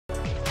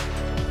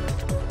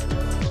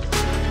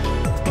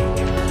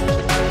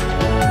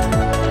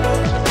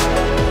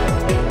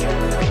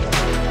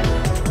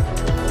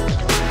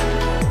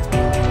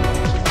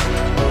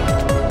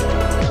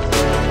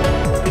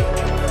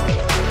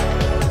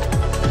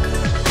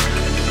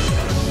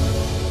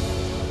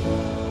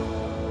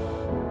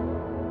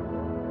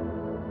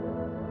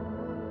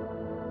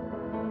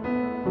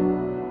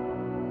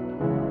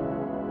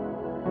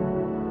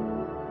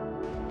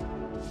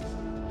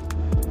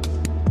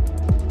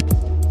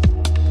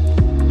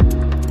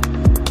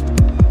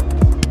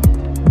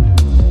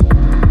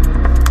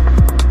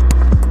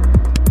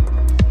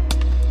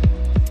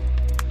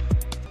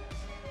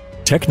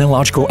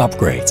Technological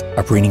upgrades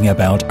are bringing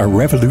about a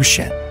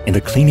revolution in the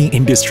cleaning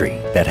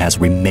industry that has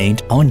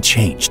remained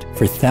unchanged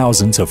for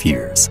thousands of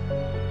years.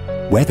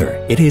 Whether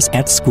it is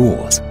at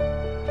schools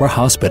or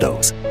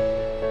hospitals,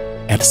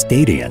 at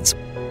stadiums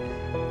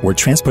or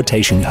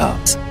transportation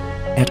hubs,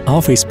 at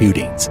office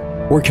buildings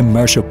or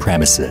commercial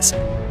premises,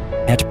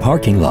 at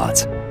parking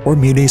lots or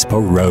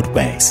municipal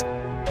roadways,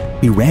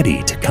 be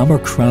ready to come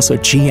across a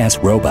GS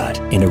robot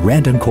in a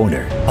random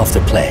corner of the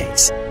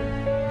place.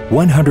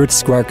 100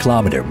 square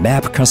kilometer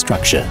map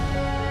construction,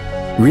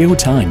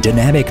 real-time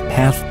dynamic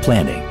path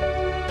planning,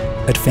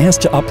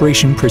 advanced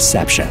operation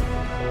perception,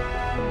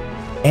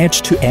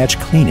 edge-to-edge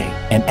cleaning,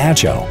 and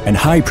agile and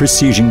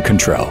high-precision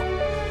control,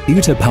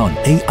 built upon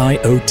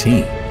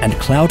AIoT and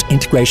cloud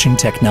integration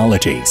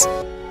technologies.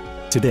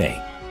 Today,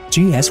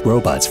 GS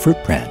Robots'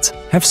 footprints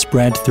have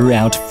spread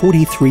throughout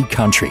 43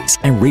 countries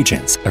and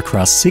regions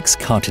across 6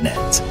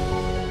 continents,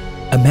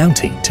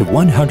 amounting to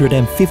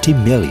 150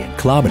 million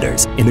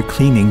kilometers in the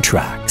cleaning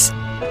tracks.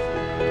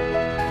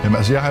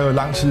 Jeg har jo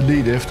lang tid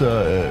ledt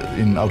efter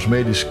en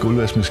automatisk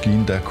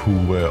gulvvaskemaskine, der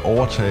kunne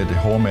overtage det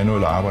hårde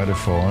manuelle arbejde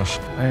for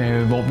os.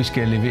 Hvor vi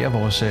skal levere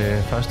vores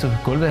første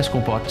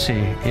gulvvaskrobot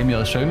til MJ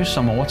Service,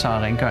 som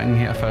overtager rengøringen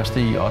her først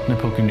i 8.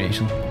 på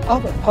gymnasiet.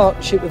 Our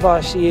partnership with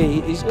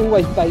ICE is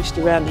always based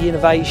around the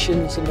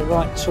innovations and the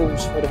right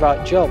tools for the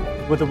right job.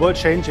 With the world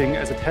changing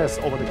as it has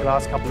over the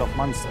last couple of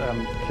months,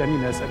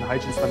 cleanliness and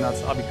hygiene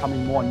standards are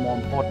becoming more and more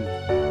important.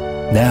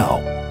 Now,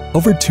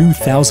 over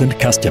 2,000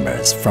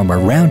 customers from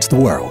around the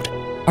world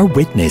are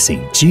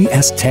witnessing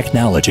GS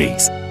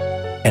technologies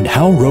and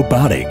how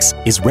robotics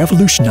is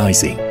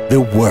revolutionizing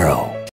the world.